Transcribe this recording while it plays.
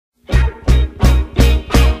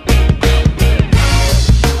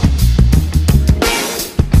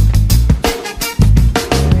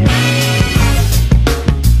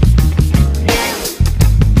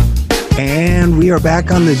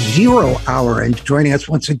back on the 0 Hour, and joining us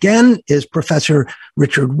once again is Professor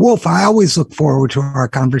Richard Wolff. I always look forward to our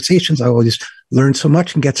conversations. I always learn so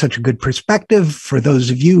much and get such a good perspective. For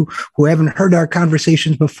those of you who haven't heard our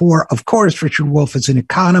conversations before, of course, Richard Wolff is an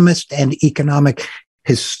economist and economic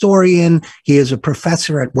historian. He is a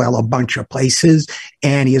professor at, well, a bunch of places,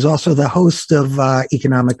 and he is also the host of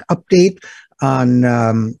Economic Update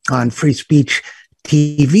on Free Speech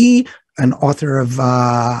TV, an author of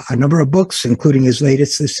a number of books, including his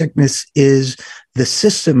latest, The Sickness is the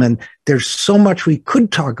System. And there's so much we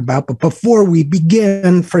could talk about. But before we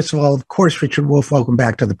begin, first of all, of course, Richard Wolff, welcome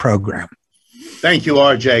back to the program. Thank you,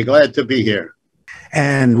 RJ. Glad to be here.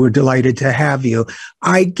 And we're delighted to have you.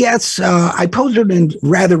 I guess I posed a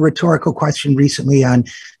rather rhetorical question recently on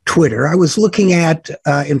Twitter. I was looking at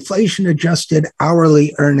inflation-adjusted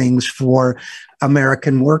hourly earnings for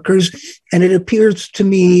American workers, and it appears to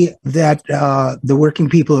me that the working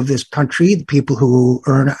people of this country, the people who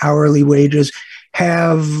earn hourly wages,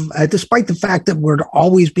 have, despite the fact that we're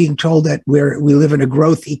always being told that we live in a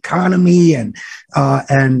growth economy and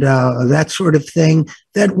that sort of thing,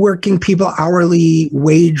 that working people, hourly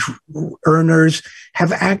wage earners,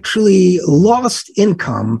 have actually lost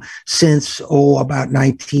income since, about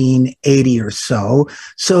 1980 or so.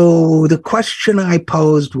 So the question I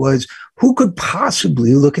posed was, who could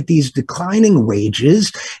possibly look at these declining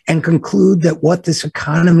wages and conclude that what this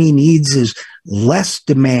economy needs is less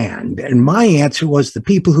demand? And my answer was the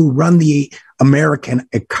people who run the American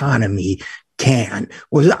economy can.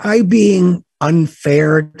 Was I being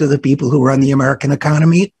unfair to the people who run the American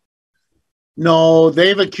economy? No,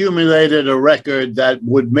 they've accumulated a record that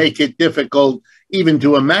would make it difficult even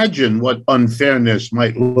to imagine what unfairness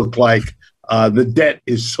might look like. The debt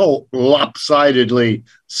is so lopsidedly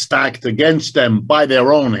stacked against them by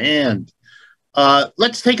their own hand.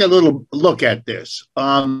 Let's take a little look at this.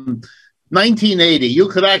 1980, you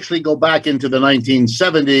could actually go back into the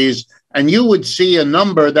 1970s, and you would see a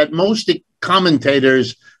number that most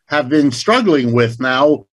commentators have been struggling with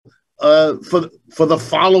now for the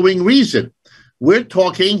following reason. We're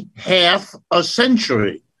talking half a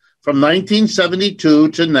century. From 1972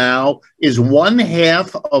 to now is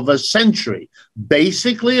 1/2 of a century.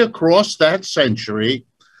 Basically, across that century,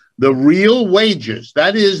 the real wages,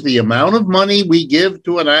 that is the amount of money we give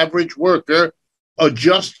to an average worker,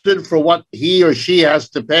 adjusted for what he or she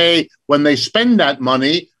has to pay when they spend that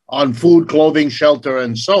money on food, clothing, shelter,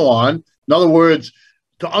 and so on. In other words,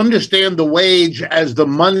 to understand the wage as the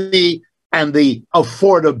money and the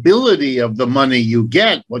affordability of the money you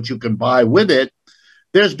get, what you can buy with it,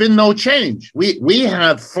 there's been no change. We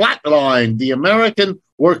have flatlined the American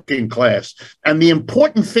working class. And the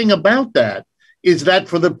important thing about that is that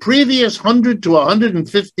for the previous 100 to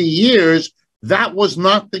 150 years, that was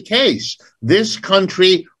not the case. This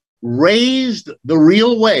country raised the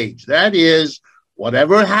real wage. That is,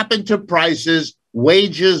 whatever happened to prices,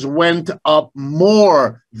 wages went up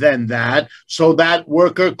more than that, so that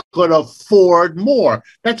worker could afford more.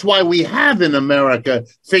 That's why we have in America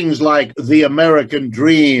things like the American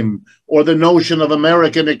dream or the notion of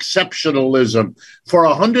American exceptionalism. For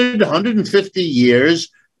 100, 150 years,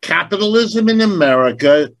 capitalism in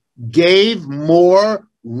America gave more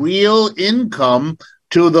real income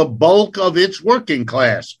to the bulk of its working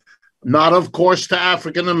class. Not, of course, to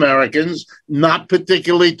African Americans, not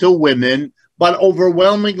particularly to women, but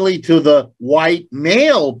overwhelmingly to the white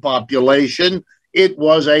male population. It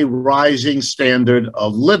was a rising standard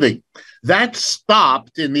of living. That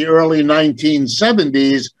stopped in the early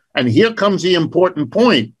 1970s, and here comes the important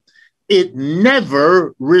point. It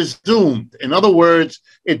never resumed. In other words,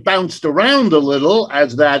 it bounced around a little,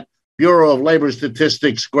 as that Bureau of Labor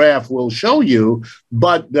Statistics graph will show you,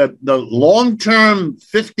 but the long-term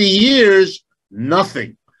 50 years,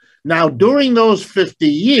 nothing. Now, during those 50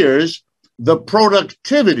 years, the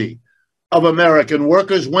productivity of American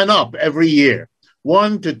workers went up every year,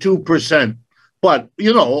 1% to 2%. But,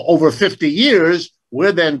 over 50 years,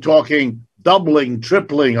 we're then talking doubling,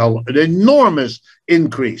 tripling, an enormous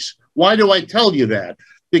increase. Why do I tell you that?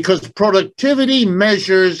 Because productivity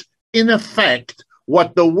measures, in effect,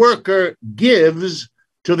 what the worker gives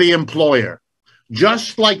to the employer,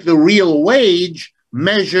 just like the real wage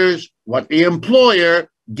measures what the employer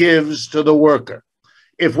gives to the worker.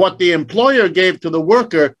 If what the employer gave to the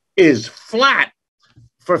worker is flat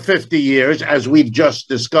for 50 years, as we've just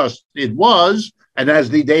discussed it was, and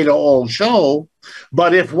as the data all show,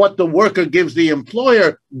 but if what the worker gives the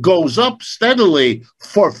employer goes up steadily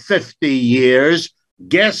for 50 years,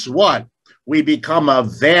 guess what? We become a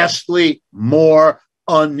vastly more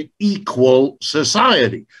unequal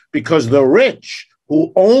society, because the rich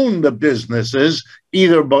who own the businesses,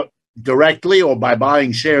 either directly or by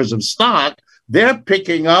buying shares of stock, they're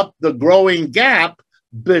picking up the growing gap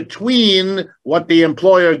between what the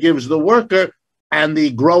employer gives the worker and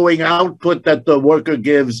the growing output that the worker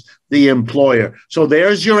gives the employer. So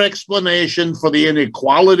there's your explanation for the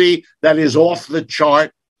inequality that is off the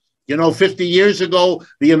chart. 50 years ago,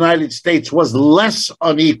 the United States was less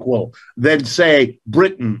unequal than, say,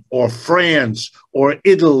 Britain or France or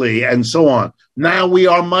Italy and so on. Now we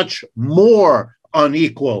are much more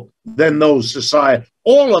unequal than those societies.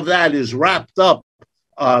 All of that is wrapped up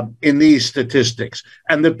in these statistics.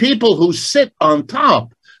 And the people who sit on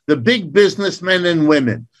top, the big businessmen and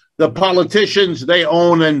women, the politicians, they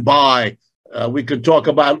own and buy. We could talk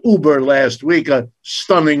about Uber last week, a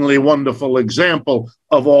stunningly wonderful example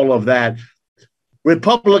of all of that.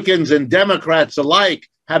 Republicans and Democrats alike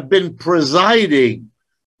have been presiding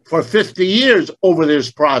for 50 years over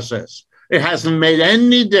this process. It hasn't made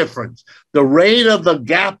any difference. The rate of the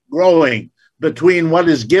gap growing between what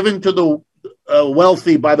is given to the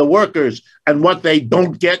wealthy by the workers and what they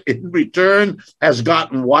don't get in return has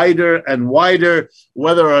gotten wider and wider.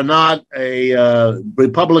 Whether or not a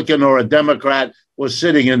Republican or a Democrat was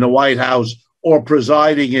sitting in the White House or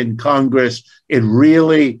presiding in Congress, it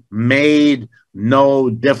really made no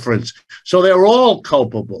difference. So they're all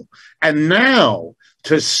culpable. And now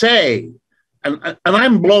to say, and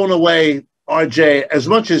I'm blown away, RJ, as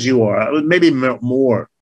much as you are, maybe more,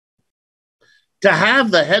 to have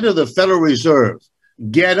the head of the Federal Reserve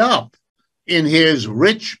get up in his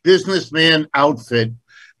rich businessman outfit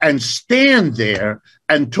and stand there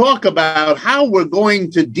and talk about how we're going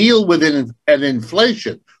to deal with an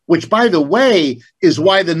inflation, which, by the way, is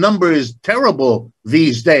why the number is terrible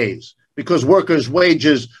these days, because workers'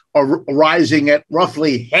 wages are rising at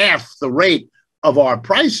roughly half the rate of our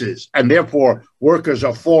prices, and therefore workers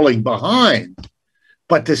are falling behind.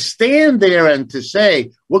 But to stand there and to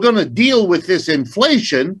say, we're going to deal with this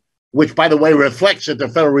inflation, which, by the way, reflects that the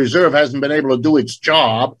Federal Reserve hasn't been able to do its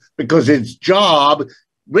job, because its job,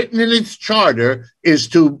 written in its charter, is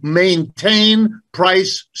to maintain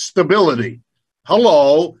price stability.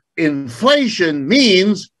 Hello, inflation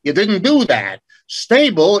means you didn't do that.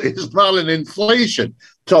 Stable is not an inflation.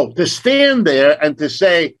 So to stand there and to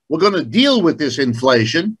say, we're going to deal with this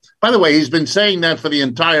inflation, by the way, he's been saying that for the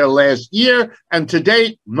entire last year, and to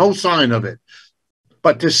date, no sign of it.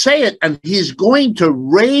 But to say it, and he's going to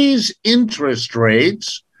raise interest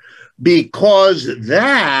rates because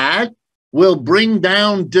that will bring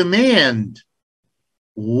down demand.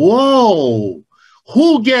 Whoa!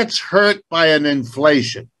 Who gets hurt by an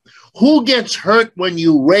inflation? Who gets hurt when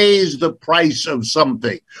you raise the price of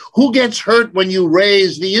something? Who gets hurt when you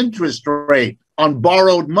raise the interest rate on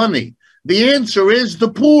borrowed money? The answer is the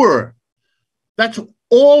poor. That's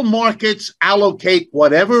all. Markets allocate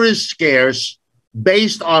whatever is scarce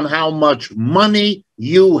based on how much money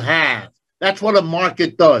you have. That's what a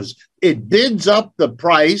market does. It bids up the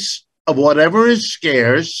price of whatever is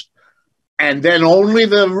scarce, and then only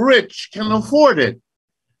the rich can afford it.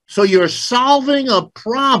 So you're solving a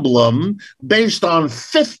problem based on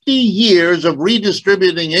 50 years of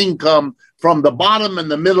redistributing income from the bottom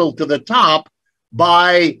and the middle to the top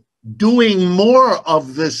by doing more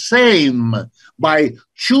of the same, by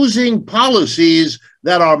choosing policies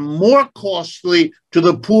that are more costly to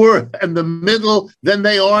the poor and the middle than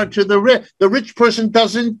they are to the rich. The rich person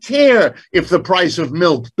doesn't care if the price of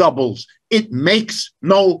milk doubles. It makes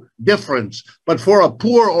no difference. But for a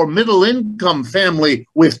poor or middle income family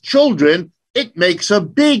with children, it makes a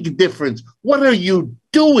big difference. What are you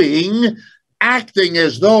doing acting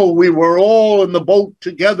as though we were all in the boat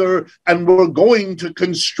together and we're going to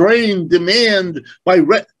constrain demand by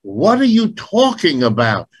what are you talking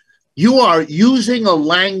about? You are using a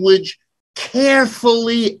language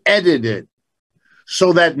carefully edited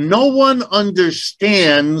so that no one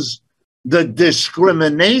understands the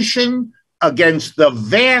discrimination against the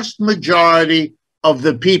vast majority of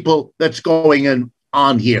the people that's going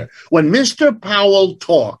on here. When Mr. Powell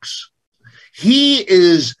talks, he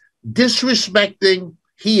is disrespecting,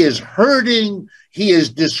 he is hurting, he is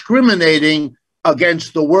discriminating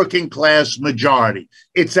against the working class majority.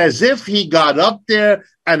 It's as if he got up there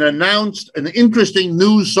and announced an interesting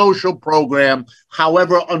new social program.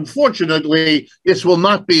 However, unfortunately, this will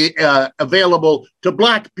not be available to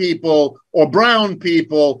Black people or brown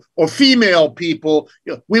people or female people.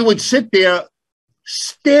 We would sit there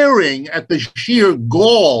staring at the sheer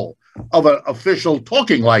gall of an official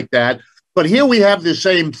talking like that. But here we have the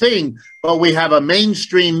same thing, but we have a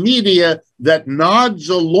mainstream media that nods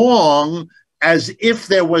along as if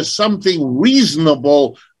there was something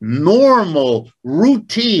reasonable, normal,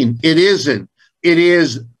 routine. It isn't. It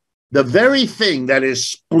is The very thing that is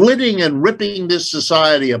splitting and ripping this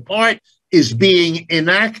society apart is being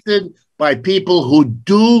enacted by people who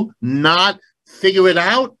do not figure it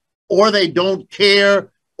out, or they don't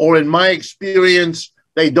care, or in my experience,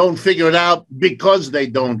 they don't figure it out because they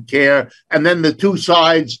don't care. And then the two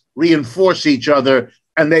sides reinforce each other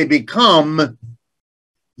and they become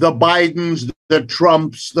the Bidens, the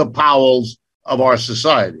Trumps, the Powells of our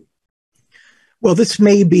society. Well, this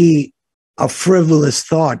may be a frivolous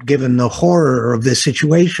thought given the horror of this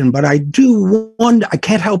situation, but I do wonder, I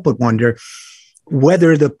can't help but wonder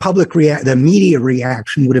whether the media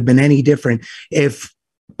reaction would have been any different if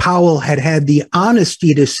Powell had had the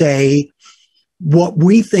honesty to say what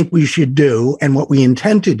we think we should do and what we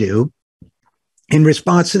intend to do in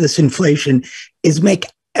response to this inflation is make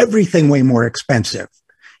everything way more expensive.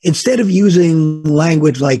 Instead of using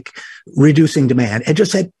language like reducing demand, and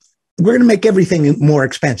just said, we're going to make everything more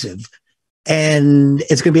expensive and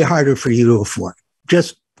it's going to be harder for you to afford,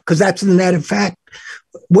 just because that's the net fact.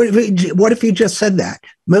 What if you just said that?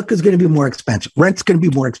 Milk is going to be more expensive. Rent's going to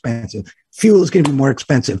be more expensive. Fuel is going to be more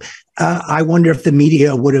expensive. I wonder if the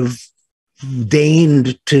media would have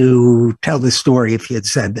deigned to tell the story if he had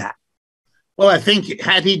said that. Well, I think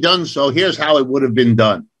had he done so, here's how it would have been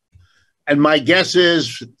done. And my guess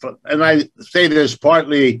is, and I say this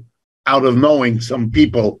partly out of knowing some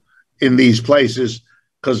people in these places,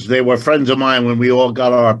 because they were friends of mine when we all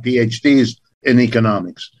got our PhDs in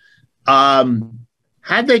economics.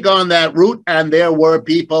 Had they gone that route, and there were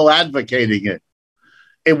people advocating it,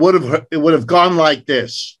 it would have gone like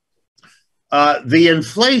this. The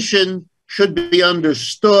inflation should be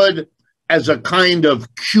understood as a kind of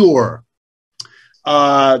cure.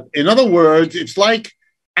 In other words, it's like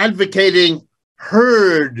advocating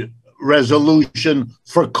herd resolution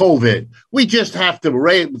for COVID. We just have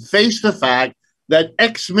to face the fact that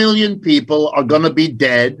X million people are going to be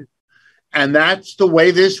dead, and that's the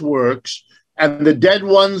way this works. And the dead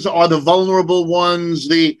ones are the vulnerable ones,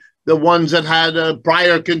 the ones that had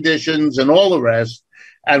prior conditions and all the rest.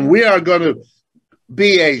 And we are going to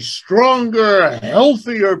be a stronger,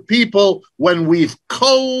 healthier people when we've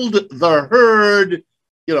culled the herd.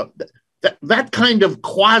 You know, that kind of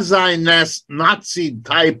quasi-Nazi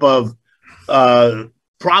type of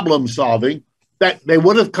problem solving, that they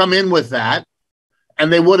would have come in with that,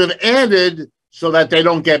 and they would have added, so that they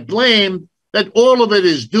don't get blamed, that all of it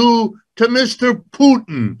is due to Mr.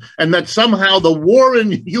 Putin, and that somehow the war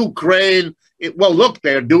in Ukraine, well, look,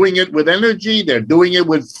 they're doing it with energy, they're doing it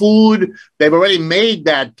with food. They've already made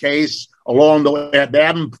that case along the way. They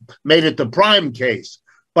haven't made it the prime case,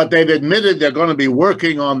 but they've admitted they're going to be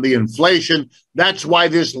working on the inflation. That's why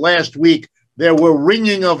this last week there were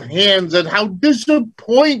wringing of hands at how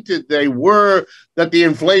disappointed they were that the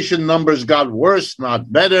inflation numbers got worse,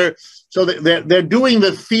 not better. So they're doing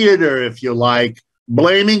the theater, if you like,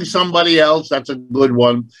 blaming somebody else. That's a good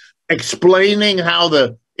one. Explaining how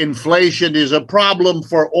the inflation is a problem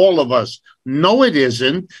for all of us. No, it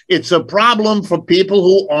isn't. It's a problem for people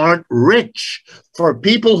who aren't rich. For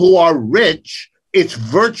people who are rich, it's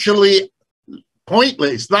virtually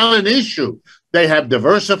pointless. It's not an issue. They have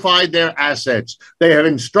diversified their assets. They have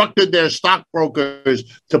instructed their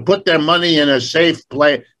stockbrokers to put their money in a safe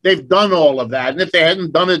place. They've done all of that. And if they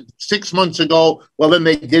hadn't done it 6 months ago, well, then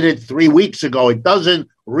they did it 3 weeks ago. It doesn't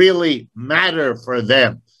really matter for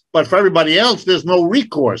them. But for everybody else, there's no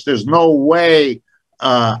recourse. There's no way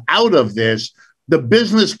out of this. The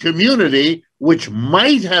business community, which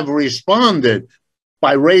might have responded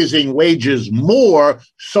by raising wages more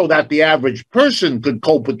so that the average person could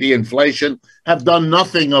cope with the inflation, have done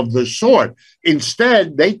nothing of the sort.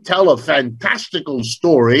 Instead, they tell a fantastical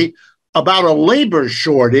story about a labor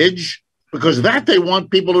shortage, because that they want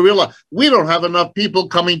people to realize. We don't have enough people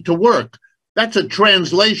coming to work. That's a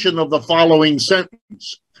translation of the following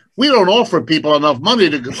sentence. We don't offer people enough money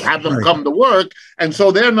to have them come to work, and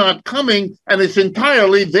so they're not coming, and it's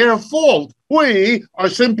entirely their fault. We are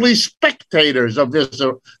simply spectators of this.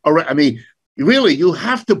 I mean, really, you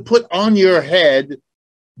have to put on your head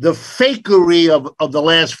the fakery of the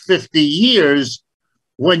last 50 years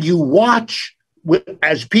when you watch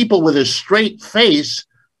as people with a straight face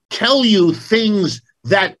tell you things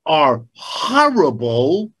that are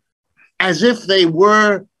horrible as if they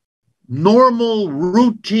were normal,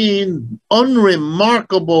 routine,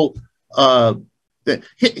 unremarkable.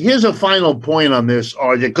 Here's a final point on this,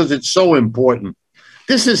 RJ, because it's so important.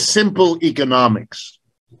 This is simple economics.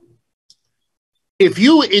 If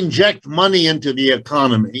you inject money into the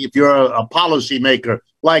economy, if you're a policymaker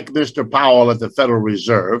like Mr. Powell at the Federal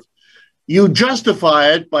Reserve, you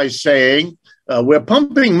justify it by saying, we're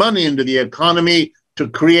pumping money into the economy to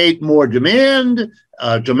create more demand,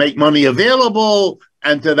 to make money available,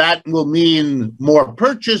 and to that will mean more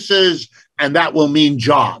purchases, and that will mean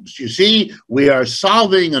jobs. You see, we are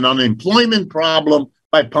solving an unemployment problem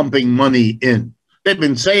by pumping money in. They've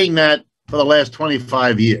been saying that for the last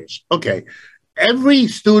 25 years. Okay, every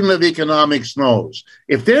student of economics knows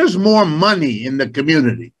if there's more money in the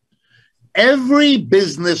community, every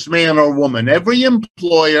businessman or woman, every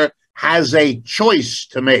employer has a choice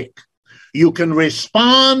to make. You can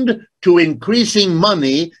respond to increasing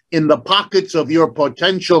money in the pockets of your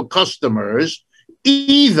potential customers,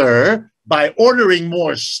 either by ordering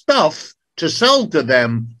more stuff to sell to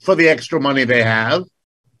them for the extra money they have,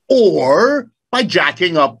 or by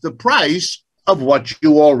jacking up the price of what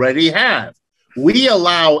you already have. We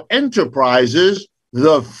allow enterprises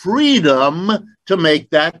the freedom to make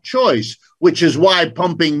that choice, which is why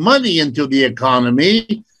pumping money into the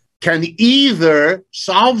economy can either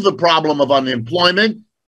solve the problem of unemployment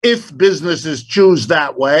if businesses choose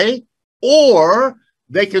that way, or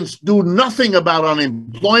they can do nothing about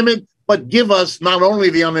unemployment, but give us not only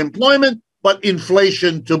the unemployment, but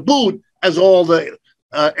inflation to boot as all the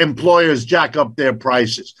employers jack up their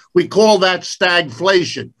prices. We call that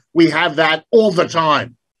stagflation. We have that all the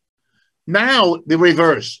time. Now, the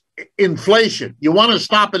reverse, inflation. You want to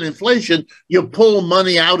stop an inflation, you pull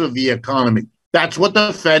money out of the economy. That's what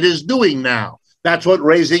the Fed is doing now. That's what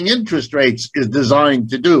raising interest rates is designed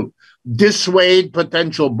to do. Dissuade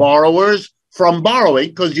potential borrowers from borrowing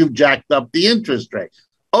because you've jacked up the interest rate.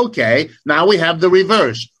 Okay, now we have the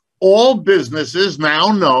reverse. All businesses now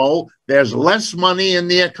know there's less money in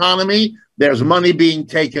the economy. There's money being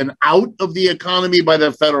taken out of the economy by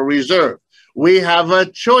the Federal Reserve. We have a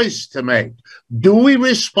choice to make. Do we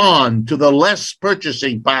respond to the less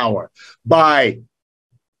purchasing power by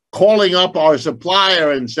calling up our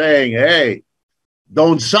supplier and saying, hey,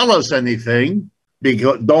 don't sell us anything,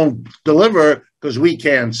 because don't deliver because we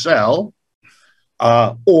can't sell?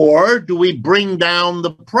 Or do we bring down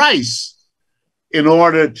the price in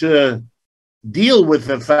order to deal with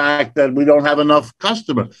the fact that we don't have enough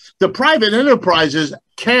customers? The private enterprises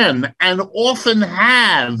can and often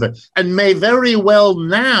have and may very well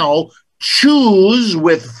now choose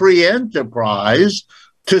with free enterprise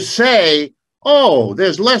to say, oh,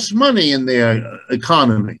 there's less money in the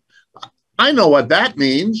economy. I know what that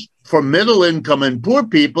means. For middle income and poor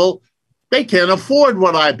people, they can't afford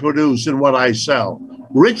what I produce and what I sell.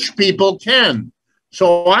 Rich people can.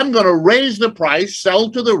 So I'm going to raise the price, sell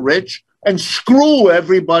to the rich, and screw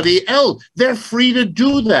everybody else. They're free to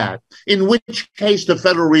do that, in which case the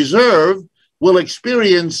Federal Reserve will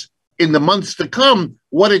experience in the months to come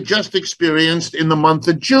what it just experienced in the month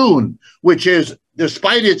of June, which is,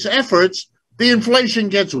 despite its efforts, the inflation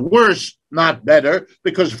gets worse, not better,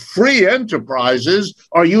 because free enterprises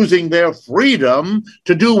are using their freedom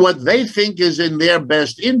to do what they think is in their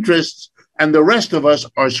best interests, and the rest of us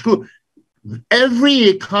are screwed. Every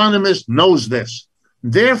economist knows this.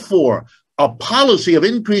 Therefore, a policy of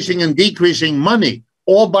increasing and decreasing money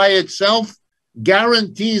all by itself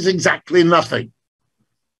guarantees exactly nothing.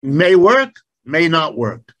 May work, may not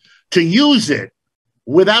work. To use it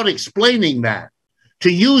without explaining that,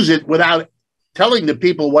 to use it without telling the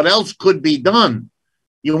people what else could be done.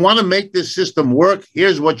 You want to make this system work?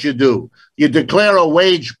 Here's what you do. You declare a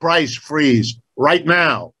wage price freeze right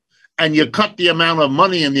now, and you cut the amount of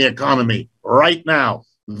money in the economy right now.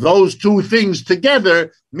 Those two things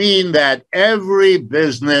together mean that every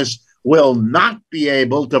business will not be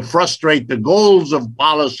able to frustrate the goals of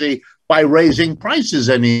policy by raising prices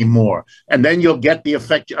anymore. And then you'll get the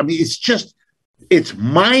effect. I mean, it's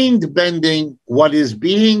mind-bending what is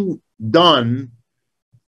being done,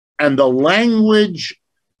 and the language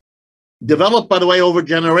developed, by the way, over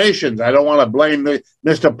generations. I don't want to blame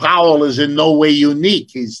Mr. Powell is in no way unique.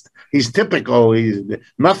 He's typical. He's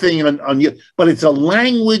nothing on you, but it's a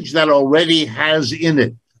language that already has in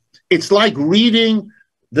it. It's like reading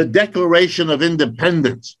the Declaration of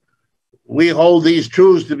Independence. We hold these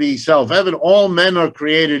truths to be self-evident. All men are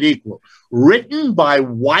created equal. Written by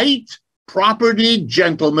white property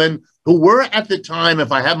gentlemen who were at the time,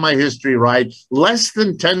 if I have my history right, less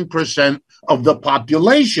than 10% of the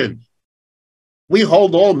population. We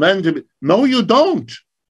hold all men to be. No, you don't.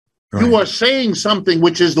 Right. You are saying something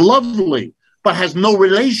which is lovely, but has no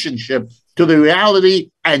relationship to the reality,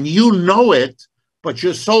 and you know it, but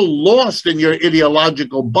you're so lost in your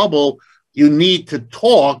ideological bubble, you need to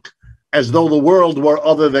talk as though the world were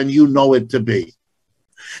other than you know it to be.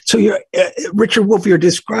 So you're, Richard Wolff, you're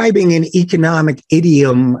describing an economic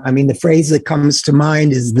idiom. I mean, the phrase that comes to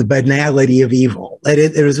mind is the banality of evil.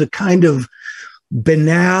 That there's a kind of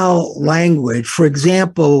banal language. For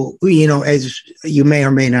example, as you may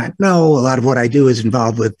or may not know, a lot of what I do is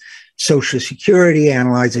involved with Social Security,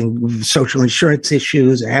 analyzing social insurance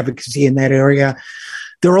issues, advocacy in that area.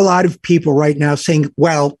 There are a lot of people right now saying,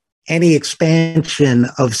 well, any expansion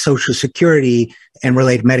of Social Security and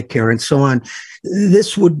related Medicare and so on,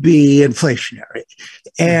 this would be inflationary.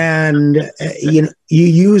 And, you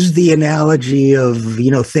use the analogy of,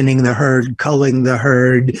 thinning the herd, culling the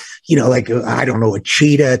herd, like, I don't know, a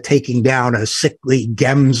cheetah taking down a sickly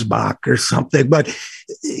gemsbok or something. But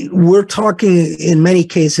we're talking in many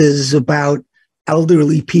cases about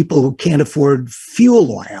elderly people who can't afford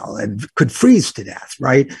fuel oil and could freeze to death,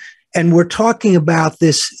 right? And we're talking about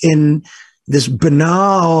this in this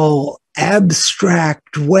banal,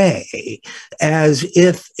 abstract way, as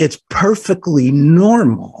if it's perfectly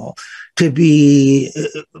normal to be,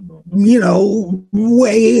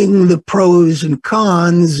 weighing the pros and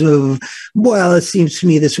cons of, well, it seems to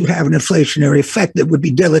me this would have an inflationary effect that would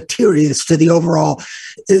be deleterious to the overall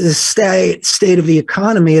state of the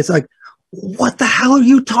economy. It's like, what the hell are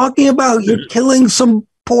you talking about? You're killing some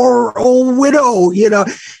poor old widow,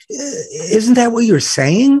 Isn't that what you're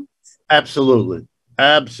saying? Absolutely.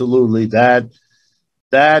 Absolutely. That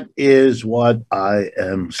is what I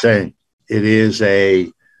am saying. It is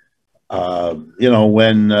when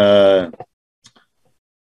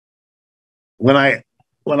I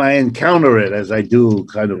encounter it, as I do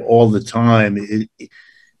kind of all the time,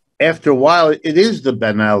 after a while, it is the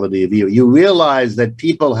banality of you. You realize that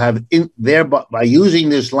people have, by using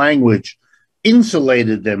this language,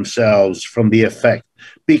 insulated themselves from the effect,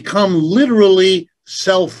 become literally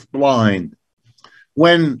self-blind.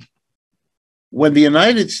 When the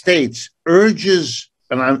United States urges,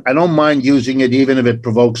 and I don't mind using it even if it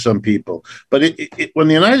provokes some people, but when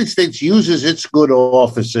the United States uses its good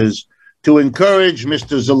offices to encourage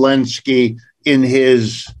Mr. Zelensky in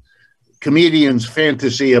his comedian's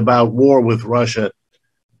fantasy about war with Russia,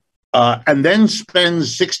 and then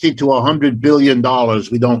spends $60 to $100 billion.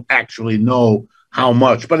 We don't actually know how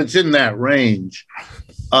much, but it's in that range.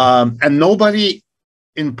 And nobody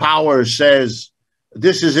in power says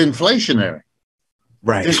this is inflationary.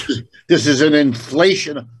 Right. This is an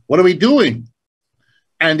inflation. What are we doing?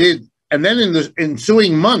 And then in the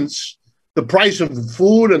ensuing months, the price of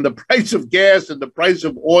food and the price of gas and the price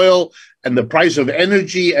of oil and the price of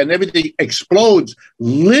energy and everything explodes,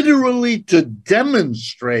 literally to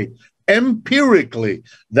demonstrate empirically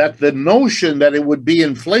that the notion that it would be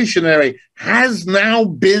inflationary has now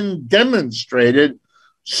been demonstrated.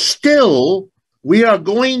 Still, we are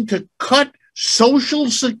going to cut Social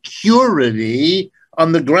Security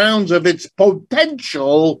on the grounds of its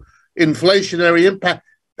potential inflationary impact.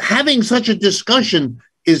 Having such a discussion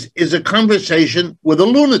is a conversation with a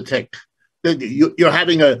lunatic.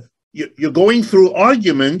 You're going through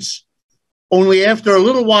arguments, only after a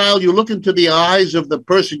little while you look into the eyes of the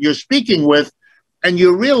person you're speaking with and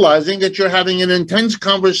you're realizing that you're having an intense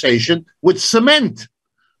conversation with cement,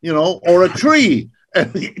 or a tree.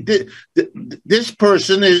 This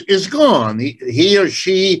person is gone. He or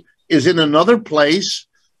she is in another place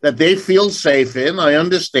that they feel safe in. I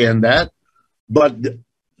understand that. But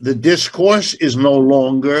the discourse is no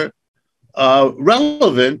longer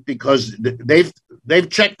relevant because they've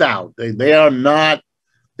checked out. They are not,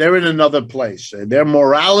 they're in another place. Their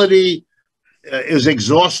morality is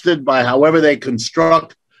exhausted by however they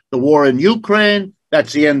construct the war in Ukraine.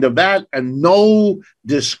 That's the end of that. And no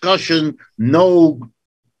discussion, no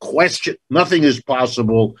question, nothing is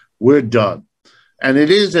possible. We're done. And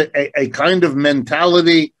it is a kind of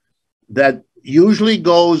mentality that usually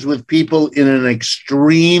goes with people in an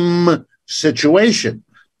extreme situation.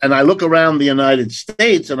 And I look around the United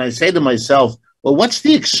States and I say to myself, well, what's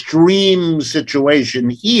the extreme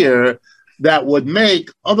situation here that would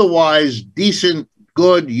make otherwise decent,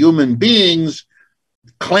 good human beings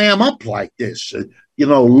clam up like this,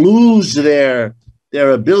 lose their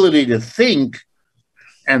ability to think?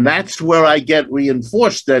 And that's where I get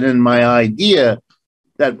reinforced then in my idea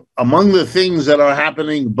that among the things that are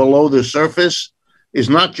happening below the surface is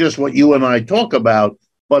not just what you and I talk about,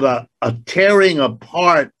 but a tearing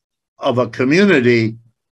apart of a community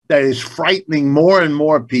that is frightening more and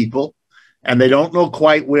more people, and they don't know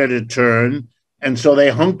quite where to turn. And so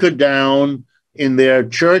they hunker down in their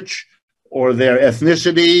church or their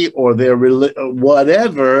ethnicity or their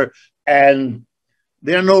whatever, and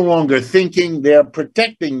they're no longer thinking. They're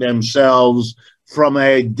protecting themselves from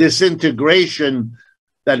a disintegration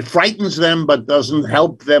that frightens them but doesn't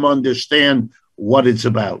help them understand what it's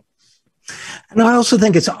about. And I also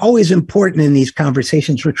think it's always important in these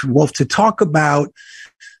conversations, Richard Wolff, to talk about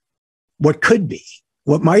what could be,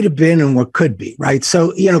 what might have been and what could be, right?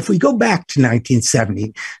 So, if we go back to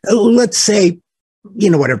 1970, let's say,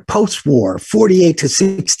 whatever, post-war, 48 to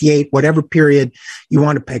 68, whatever period you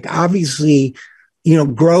want to pick, obviously,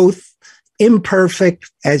 growth, imperfect,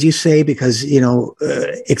 as you say, because,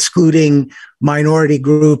 excluding minority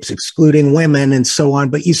groups, excluding women and so on,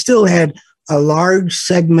 but you still had a large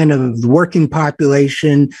segment of the working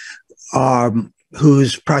population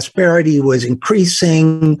whose prosperity was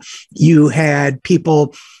increasing. You had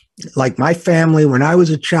people like my family when I was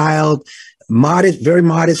a child, very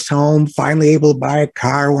modest home, finally able to buy a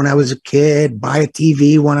car when I was a kid, buy a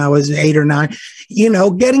TV when I was 8 or 9,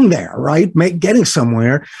 getting there, right? Getting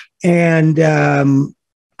somewhere. And on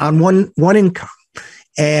one income.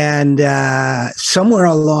 And somewhere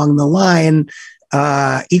along the line,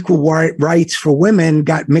 equal rights for women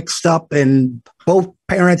got mixed up, and both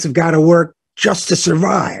parents have got to work just to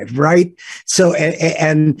survive, right? So,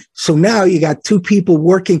 and so now you got two people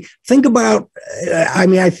working. Think about, I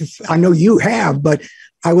know you have, but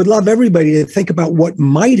I would love everybody to think about what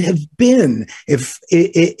might have been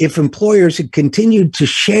if employers had continued to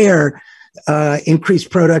share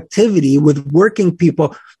increased productivity with working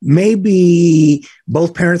people. Maybe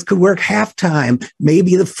both parents could work half-time.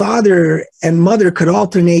 Maybe the father and mother could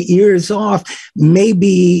alternate years off.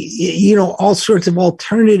 Maybe, all sorts of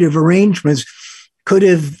alternative arrangements could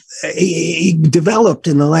have developed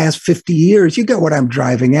in the last 50 years. You get what I'm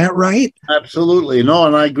driving at, right? Absolutely. No,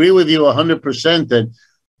 and I agree with you 100% that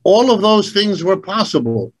all of those things were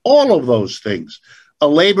possible. All of those things. A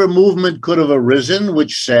labor movement could have arisen,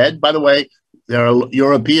 which said, by the way, there are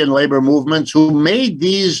European labor movements who made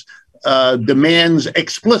these demands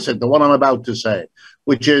explicit, the one I'm about to say,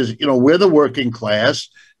 which is, we're the working class,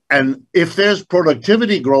 and if there's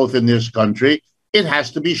productivity growth in this country, it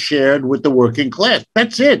has to be shared with the working class.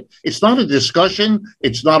 That's it. It's not a discussion.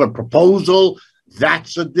 It's not a proposal.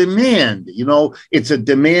 That's a demand. It's a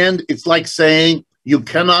demand. It's like saying, you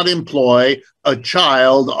cannot employ a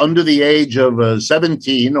child under the age of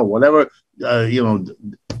 17 or whatever,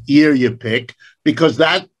 year you pick, because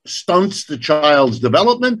that stunts the child's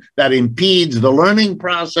development, that impedes the learning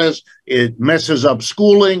process, it messes up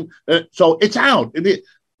schooling. So it's out.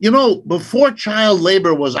 Before child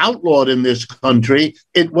labor was outlawed in this country,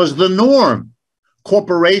 it was the norm.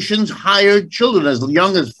 Corporations hired children as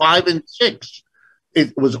young as 5 and 6.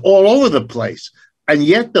 It was all over the place. And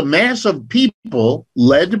yet the mass of people,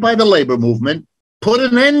 led by the labor movement, put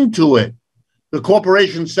an end to it. The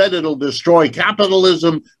corporation said it'll destroy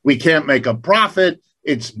capitalism. We can't make a profit.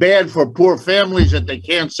 It's bad for poor families that they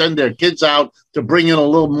can't send their kids out to bring in a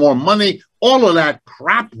little more money. All of that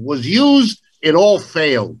crap was used. It all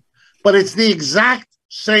failed. But it's the exact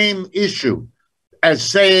same issue as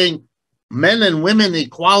saying men and women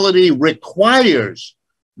equality requires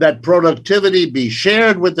that productivity be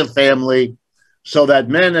shared with the family so that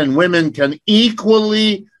men and women can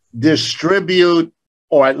equally distribute,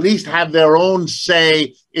 or at least have their own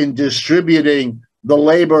say in distributing the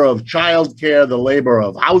labor of childcare, the labor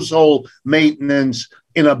of household maintenance,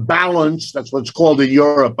 in a balance. That's what's called in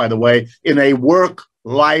Europe, by the way, in a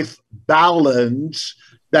work-life balance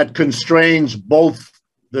that constrains both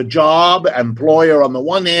the job, employer on the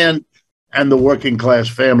one hand, and the working class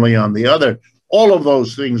family on the other. All of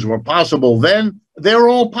those things were possible then. They're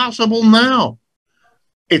all possible now.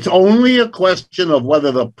 It's only a question of whether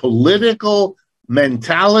the political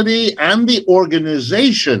mentality and the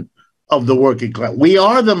organization of the working class. We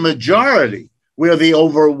are the majority. We're the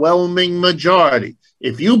overwhelming majority.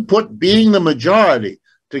 If you put being the majority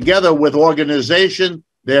together with organization,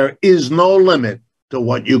 there is no limit to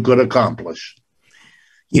what you could accomplish.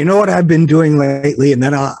 You know what I've been doing lately, and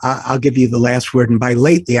then I'll give you the last word. And by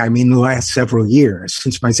lately, I mean the last several years,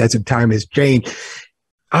 since my sense of time has changed.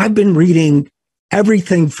 I've been reading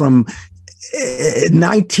everything from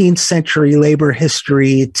 19th century labor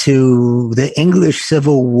history to the English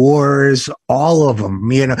Civil Wars, all of them,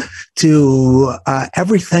 to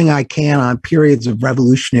everything I can on periods of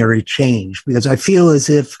revolutionary change, because I feel as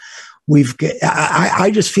if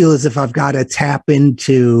I just feel as if I've got to tap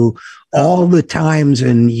into all the times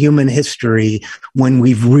in human history when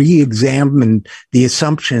we've re-examined the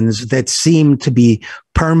assumptions that seem to be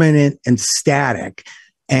permanent and static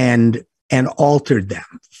and altered them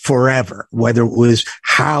forever, whether it was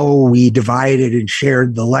how we divided and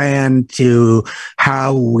shared the land to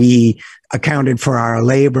how we accounted for our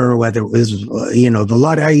labor, whether it was, the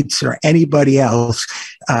Luddites or anybody else,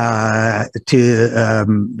 to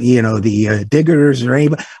the diggers or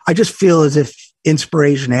anybody. I just feel as if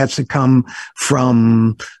inspiration has to come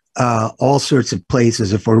from all sorts of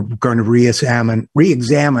places if we're going to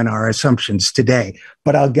re-examine our assumptions today.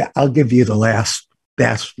 But I'll give you the last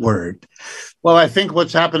best word. Well, I think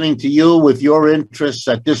what's happening to you with your interests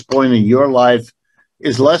at this point in your life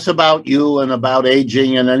is less about you and about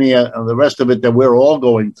aging and any of the rest of it that we're all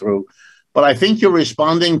going through. But I think you're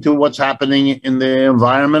responding to what's happening in the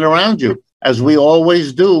environment around you, as we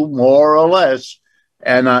always do, more or less.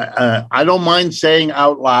 And I don't mind saying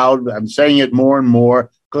out loud, I'm saying it more and more,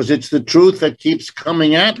 because it's the truth that keeps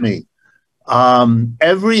coming at me.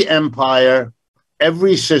 Every empire,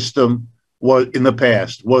 every system was in the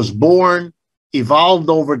past was born, evolved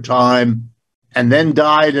over time, and then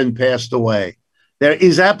died and passed away. There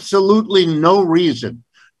is absolutely no reason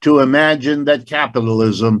to imagine that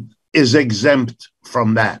capitalism is exempt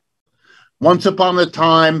from that. Once upon a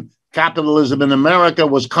time, capitalism in America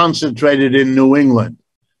was concentrated in New England.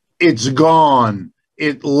 It's gone.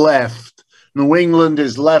 It left. New England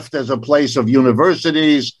is left as a place of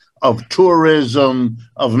universities, of tourism,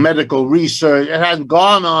 of medical research. It has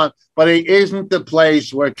gone on, but it isn't the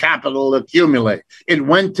place where capital accumulates. It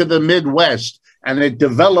went to the Midwest, and it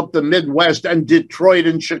developed the Midwest, and Detroit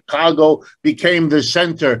and Chicago became the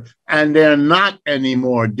center, and they're not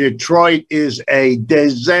anymore. Detroit is a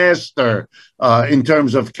disaster in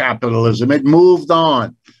terms of capitalism. It moved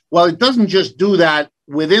on. Well, it doesn't just do that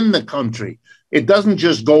within the country. It doesn't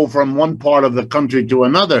just go from one part of the country to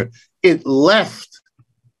another. It left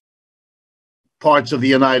parts of the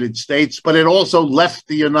United States, but it also left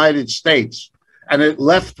the United States, and it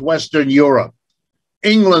left Western Europe.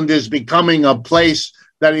 England is becoming a place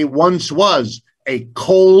that it once was, a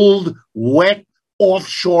cold, wet,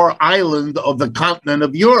 offshore island of the continent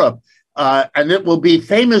of Europe. And it will be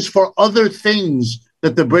famous for other things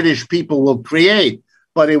that the British people will create,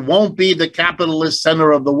 but it won't be the capitalist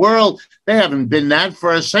center of the world. They haven't been that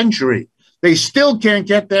for a century. They still can't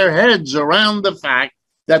get their heads around the fact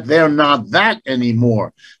that they're not that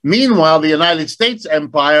anymore. Meanwhile, the United States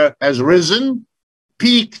empire has risen,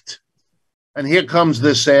 peaked, and here comes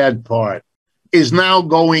the sad part, is now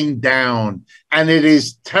going down, and it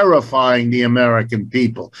is terrifying the American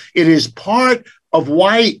people. It is part of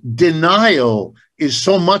why denial is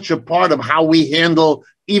so much a part of how we handle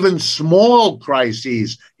even small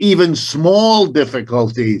crises, even small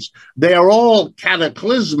difficulties. They are all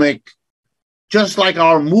cataclysmic, just like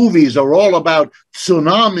our movies are all about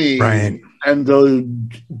tsunami, right, and the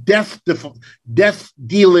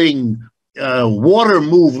death-dealing water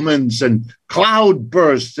movements and cloud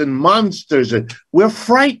bursts and monsters. We're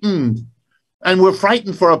frightened, and we're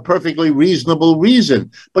frightened for a perfectly reasonable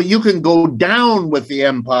reason. But you can go down with the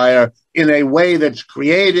empire in a way that's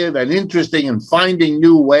creative and interesting and finding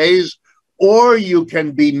new ways, or you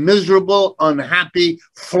can be miserable, unhappy,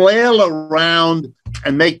 flail around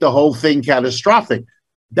and make the whole thing catastrophic.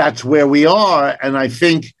 That's where we are. And I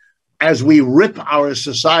think as we rip our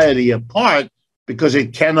society apart, because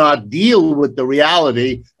it cannot deal with the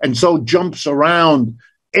reality and so jumps around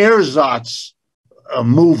ersatz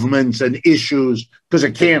movements and issues because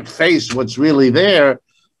it can't face what's really there,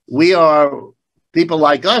 people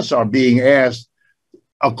like us are being asked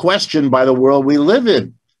a question by the world we live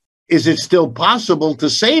in. Is it still possible to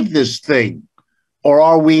save this thing? Or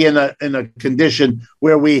are we in a condition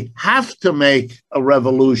where we have to make a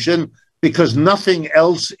revolution because nothing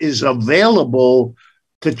else is available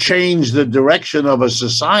to change the direction of a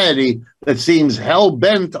society that seems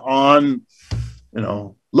hell-bent on,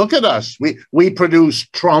 look at us. We produce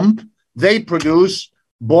Trump. They produce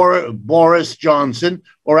Boris Johnson,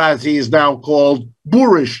 or as he is now called,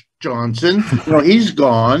 Boorish Johnson. He's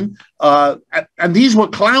gone. And these were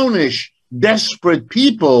clownish, desperate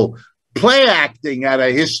people play acting at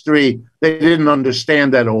a history they didn't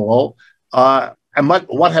understand at all. And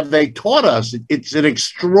what have they taught us? It's an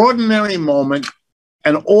extraordinary moment,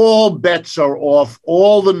 and all bets are off,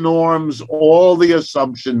 all the norms, all the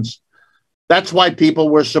assumptions. That's why people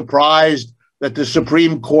were surprised that the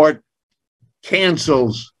Supreme Court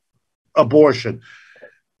cancels abortion,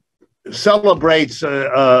 celebrates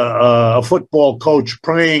a football coach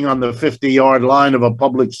praying on the 50-yard line of a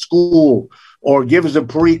public school, or gives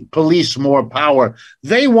the police more power.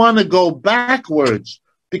 They want to go backwards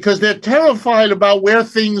because they're terrified about where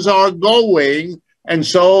things are going. And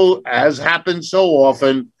so, as happens so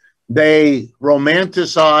often, they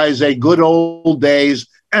romanticize a good old days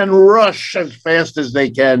and rush as fast as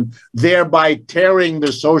they can, thereby tearing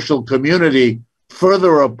the social community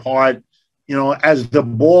further apart. As the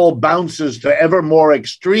ball bounces to ever more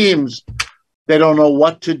extremes, they don't know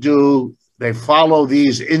what to do. They follow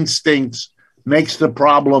these instincts, makes the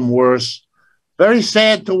problem worse. Very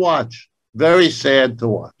sad to watch. Very sad to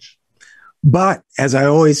watch. But as I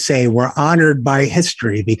always say, we're honored by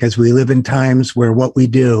history because we live in times where what we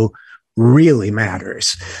do really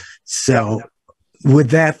matters. So with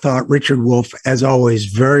that thought, Richard Wolff, as always,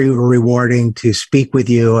 very rewarding to speak with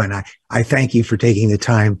you. And I thank you for taking the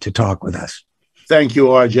time to talk with us. Thank you,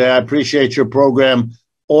 RJ. I appreciate your program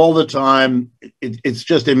all the time. It's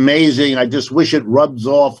just amazing. I just wish it rubs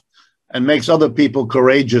off and makes other people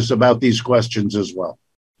courageous about these questions as well.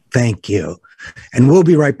 Thank you. And we'll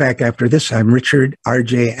be right back after this. I'm Richard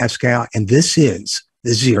RJ Eskow, and this is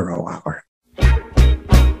The Zero Hour.